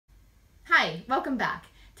Hi, welcome back.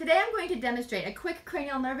 Today I'm going to demonstrate a quick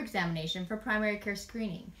cranial nerve examination for primary care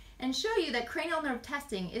screening and show you that cranial nerve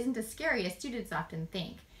testing isn't as scary as students often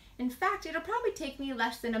think. In fact, it'll probably take me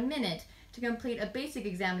less than a minute to complete a basic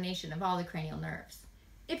examination of all the cranial nerves.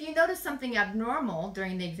 If you notice something abnormal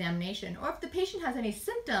during the examination, or if the patient has any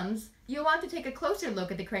symptoms, you'll want to take a closer look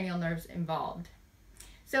at the cranial nerves involved.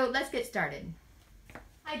 So let's get started.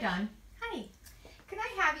 Hi, Don. Hi. Can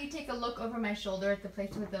I have you take a look over my shoulder at the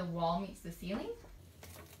place where the wall meets the ceiling?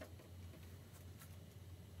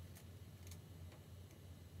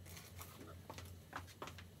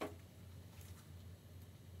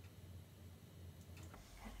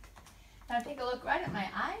 Now take a look right at my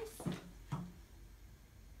eyes.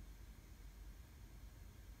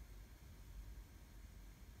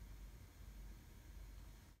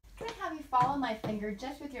 Can I have you follow my finger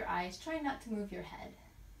just with your eyes? Try not to move your head.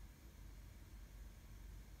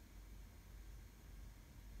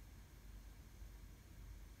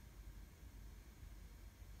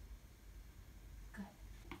 Good.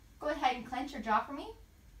 Go ahead and clench your jaw for me.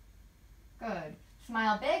 Good.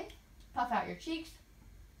 Smile big. Puff out your cheeks.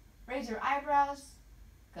 Raise your eyebrows.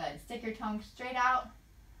 Good. Stick your tongue straight out.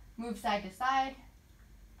 Move side to side.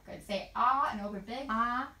 Good. Say ah and open big.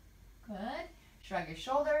 Ah. Good. Shrug your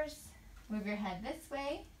shoulders. Move your head this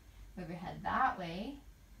way. Move your head that way.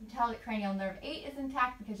 You tell that cranial nerve 8 is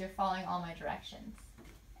intact because you're following all my directions.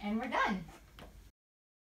 And we're done.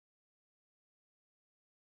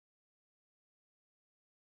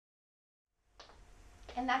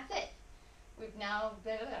 And that's it. We've now,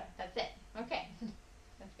 that's it. Okay.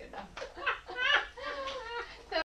 That's good enough.